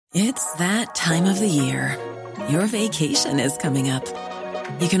It's that time of the year. Your vacation is coming up.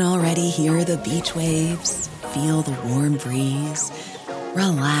 You can already hear the beach waves, feel the warm breeze,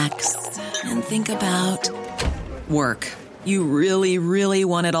 relax, and think about work. You really, really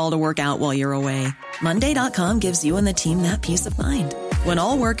want it all to work out while you're away. Monday.com gives you and the team that peace of mind. When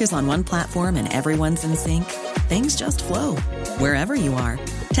all work is on one platform and everyone's in sync, things just flow. Wherever you are,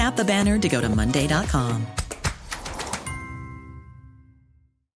 tap the banner to go to Monday.com.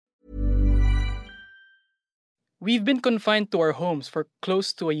 We've been confined to our homes for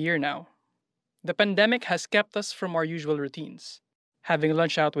close to a year now. The pandemic has kept us from our usual routines. Having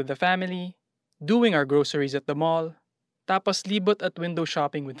lunch out with the family, doing our groceries at the mall, tapos libot at window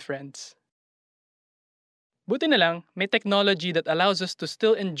shopping with friends. Buti na lang, may technology that allows us to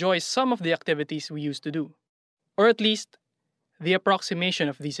still enjoy some of the activities we used to do. Or at least, the approximation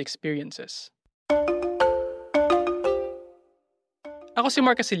of these experiences. Ako si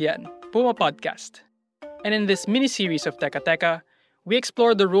Mark Casilian, Puma Podcast. And in this mini-series of Teka Teka, we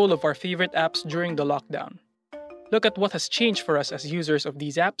explore the role of our favorite apps during the lockdown. Look at what has changed for us as users of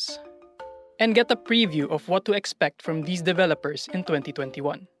these apps, and get a preview of what to expect from these developers in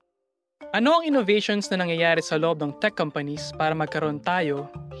 2021. Ano ang innovations na nangyayari sa loob ng tech companies para magkaroon tayo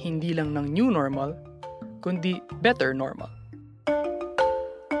hindi lang ng new normal, kundi better normal?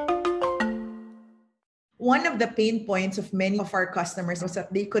 One of the pain points of many of our customers was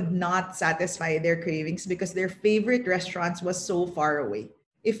that they could not satisfy their cravings because their favorite restaurants was so far away.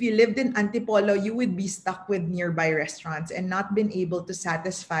 If you lived in Antipolo, you would be stuck with nearby restaurants and not been able to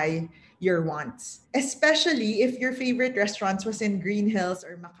satisfy your wants. Especially if your favorite restaurants was in Green Hills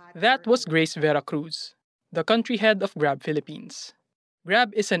or Makati. That was Grace Vera Cruz, the country head of Grab Philippines.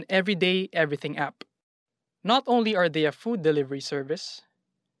 Grab is an everyday, everything app. Not only are they a food delivery service,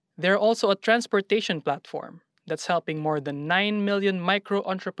 they're also a transportation platform that's helping more than 9 million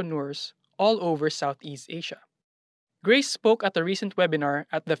micro-entrepreneurs all over Southeast Asia. Grace spoke at a recent webinar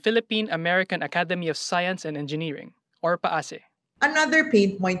at the Philippine American Academy of Science and Engineering, or PAASE. Another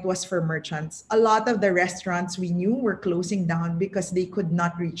pain point was for merchants. A lot of the restaurants we knew were closing down because they could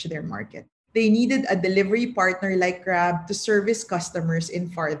not reach their market. They needed a delivery partner like Grab to service customers in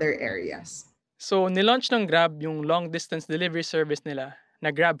farther areas. So, nilaunch ng Grab yung long-distance delivery service nila na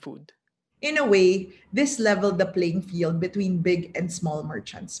GrabFood. In a way, this leveled the playing field between big and small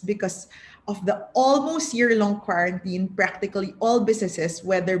merchants because of the almost year-long quarantine. Practically all businesses,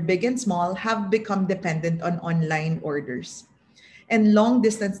 whether big and small, have become dependent on online orders. And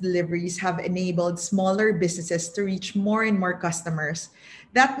long-distance deliveries have enabled smaller businesses to reach more and more customers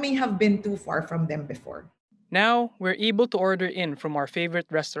that may have been too far from them before. Now, we're able to order in from our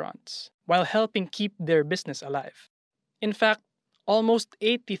favorite restaurants while helping keep their business alive. In fact, almost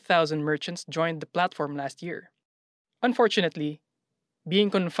 80,000 merchants joined the platform last year. Unfortunately, being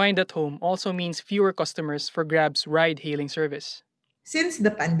confined at home also means fewer customers for Grab's ride-hailing service. Since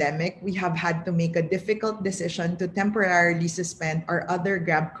the pandemic, we have had to make a difficult decision to temporarily suspend our other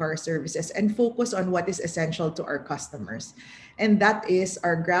Grab car services and focus on what is essential to our customers. And that is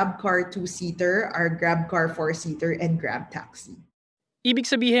our Grab car 2-seater, our Grab car 4-seater, and Grab taxi. Ibig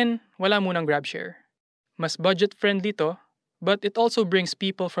sabihin, wala munang GrabShare. Mas budget-friendly to, but it also brings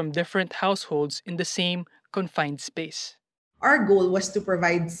people from different households in the same confined space. Our goal was to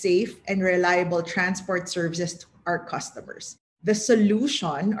provide safe and reliable transport services to our customers. The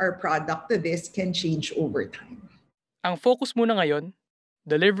solution or product to this can change over time. Ang focus muna ngayon,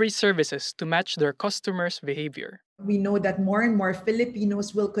 delivery services to match their customers' behavior. We know that more and more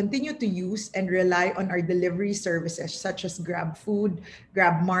Filipinos will continue to use and rely on our delivery services such as GrabFood,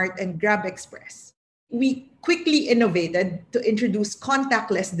 GrabMart, and GrabExpress. We quickly innovated to introduce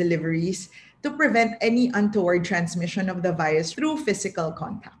contactless deliveries to prevent any untoward transmission of the virus through physical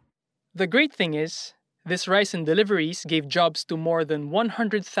contact. The great thing is, this rise in deliveries gave jobs to more than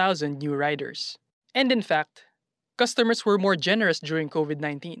 100,000 new riders. And in fact, customers were more generous during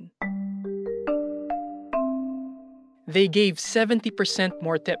COVID-19. They gave 70%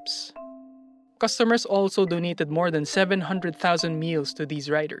 more tips. Customers also donated more than 700,000 meals to these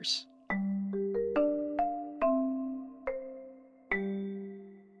riders.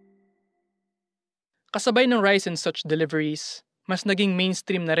 Kasabay ng rise in such deliveries, mas naging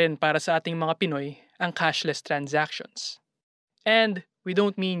mainstream na rin para sa ating mga Pinoy ang cashless transactions. And we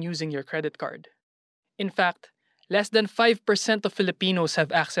don't mean using your credit card. In fact, less than 5% of Filipinos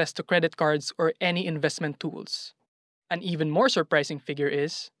have access to credit cards or any investment tools. An even more surprising figure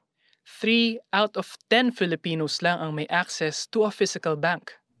is, 3 out of 10 Filipinos lang ang may access to a physical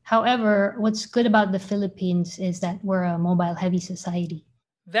bank. However, what's good about the Philippines is that we're a mobile-heavy society.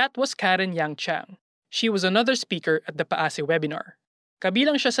 That was Karen Yang Chang. She was another speaker at the PAASE webinar.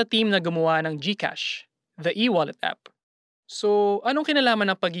 Kabilang siya sa team na gumawa ng GCash, the e-wallet app. So, anong kinalaman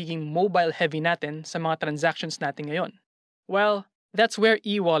ng pagiging mobile-heavy natin sa mga transactions natin ngayon? Well, that's where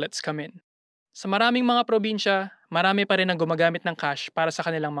e-wallets come in. Sa maraming mga probinsya, marami pa rin ang gumagamit ng cash para sa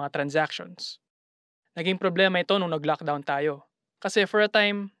kanilang mga transactions. Naging problema ito nung nag-lockdown tayo. Kasi for a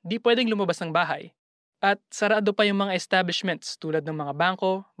time, di pwedeng lumabas ng bahay. At sarado pa yung mga establishments tulad ng mga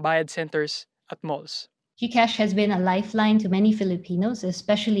bangko, bayad centers, at malls. GCash has been a lifeline to many Filipinos,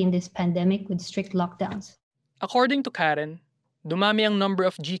 especially in this pandemic with strict lockdowns. According to Karen, dumami ang number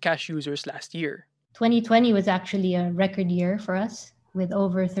of GCash users last year. 2020 was actually a record year for us, with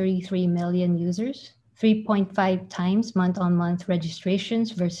over 33 million users, 3.5 times month-on-month registrations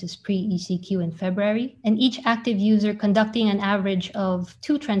versus pre-ECQ in February, and each active user conducting an average of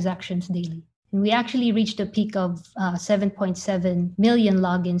 2 transactions daily. And we actually reached a peak of 7.7 million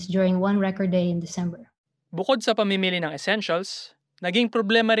logins during one record day in December. Bukod sa pamimili ng essentials, naging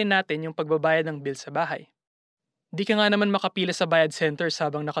problema rin natin yung pagbabayad ng bill sa bahay. Di ka nga naman makapila sa bayad centers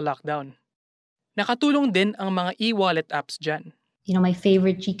habang naka-lockdown. Nakatulong din ang mga e-wallet apps dyan. You know, my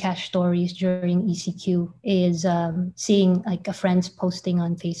favorite GCash stories during ECQ is seeing like a friend's posting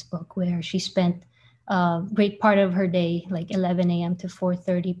on Facebook where she spent a great part of her day, like 11 a.m. to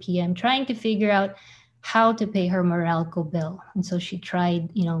 4:30 p.m., trying to figure out how to pay her Meralco bill. And so she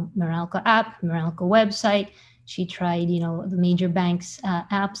tried, Meralco app, Meralco website. She tried, the major banks'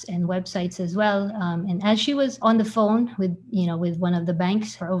 apps and websites as well. And as she was on the phone with one of the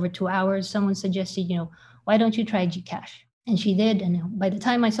banks for over 2 hours, someone suggested, why don't you try GCash? And she did. And by the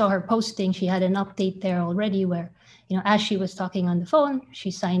time I saw her posting, she had an update there already where, as she was talking on the phone, she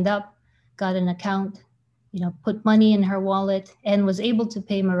signed up, got an account, put money in her wallet, and was able to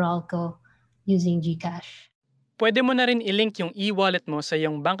pay Meralco using GCash. Pwede mo na rin i-link yung e-wallet mo sa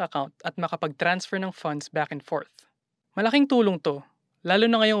iyong bank account at makapag-transfer ng funds back and forth. Malaking tulong to, lalo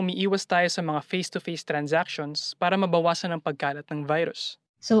na ngayong umiiwas tayo sa mga face-to-face transactions para mabawasan ang pagkalat ng virus.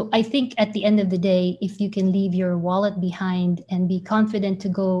 So I think at the end of the day, if you can leave your wallet behind and be confident to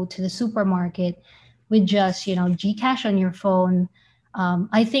go to the supermarket with just, GCash on your phone,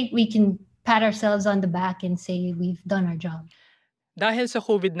 I think we can pat ourselves on the back and say we've done our job. Dahil sa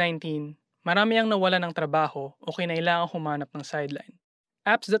COVID-19, marami ang nawala ng trabaho o kinailangang humanap ng sideline.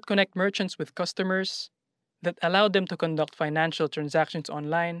 Apps that connect merchants with customers, that allow them to conduct financial transactions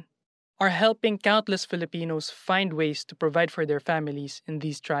online, are helping countless Filipinos find ways to provide for their families in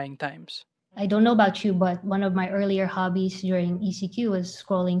these trying times. I don't know about you, but one of my earlier hobbies during ECQ was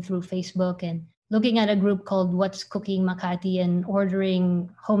scrolling through Facebook and looking at a group called What's Cooking Makati and ordering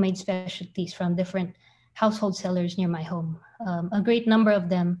homemade specialties from different household sellers near my home. A great number of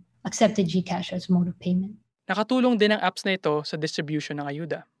them accepted GCash as mode of payment. Nakatulong din ang apps na ito sa distribution ng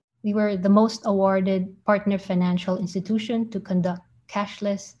ayuda. We were the most awarded partner financial institution to conduct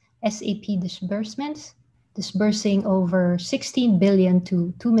cashless SAP disbursements, disbursing over 16 billion to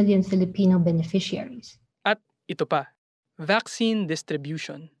 2 million Filipino beneficiaries. At ito pa, vaccine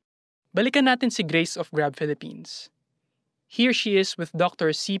distribution. Balikan natin si Grace of Grab Philippines. Here she is with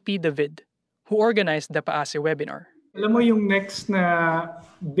Dr. CP David, who organized the PAASE webinar. Alam mo yung next na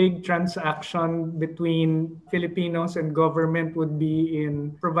big transaction between Filipinos and government would be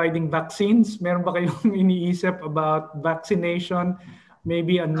in providing vaccines. Meron ba kayong iniisip about vaccination?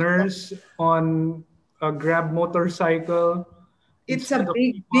 Maybe a nurse on a Grab motorcycle? It's a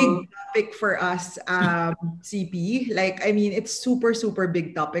big topic for us, CP. It's super, super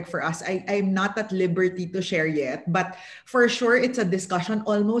big topic for us. I'm not at liberty to share yet, but for sure, it's a discussion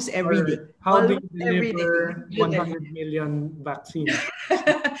almost every day. How do you deliver 100 million vaccines?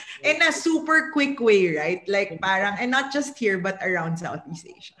 In a super quick way, right? And not just here, but around Southeast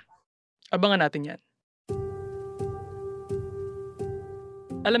Asia. Abangan natin yan.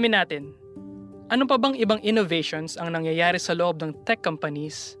 Alamin natin, ano pa bang ibang innovations ang nangyayari sa loob ng tech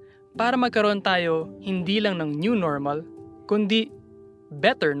companies para magkaroon tayo hindi lang ng new normal, kundi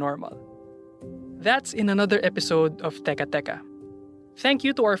better normal? That's in another episode of Teka Teka. Thank you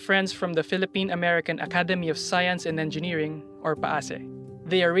to our friends from the Philippine American Academy of Science and Engineering, or PAASE.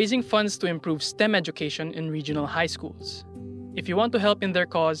 They are raising funds to improve STEM education in regional high schools. If you want to help in their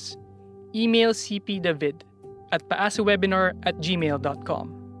cause, email cpdavid at paasewebinar@gmail.com.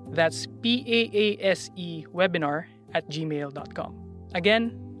 That's PAASE webinar@gmail.com.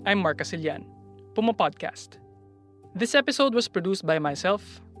 Again, I'm Mark Casilian, Puma Podcast. This episode was produced by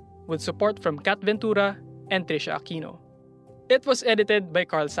myself, with support from Kat Ventura and Trisha Aquino. It was edited by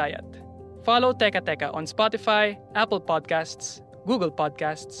Carl Sayat. Follow Teka Teka on Spotify, Apple Podcasts, Google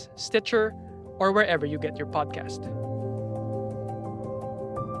Podcasts, Stitcher, or wherever you get your podcast.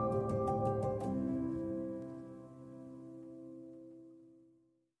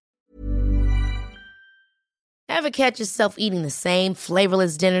 Ever catch yourself eating the same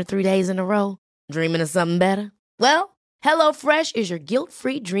flavorless dinner 3 days in a row? Dreaming of something better? Well, HelloFresh is your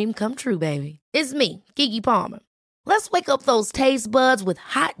guilt-free dream come true, baby. It's me, Keke Palmer. Let's wake up those taste buds with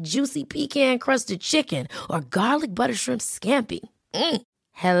hot, juicy pecan-crusted chicken or garlic butter shrimp scampi.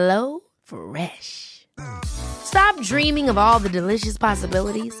 Hello Fresh. Stop dreaming of all the delicious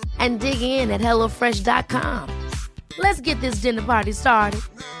possibilities and dig in at HelloFresh.com. Let's get this dinner party started.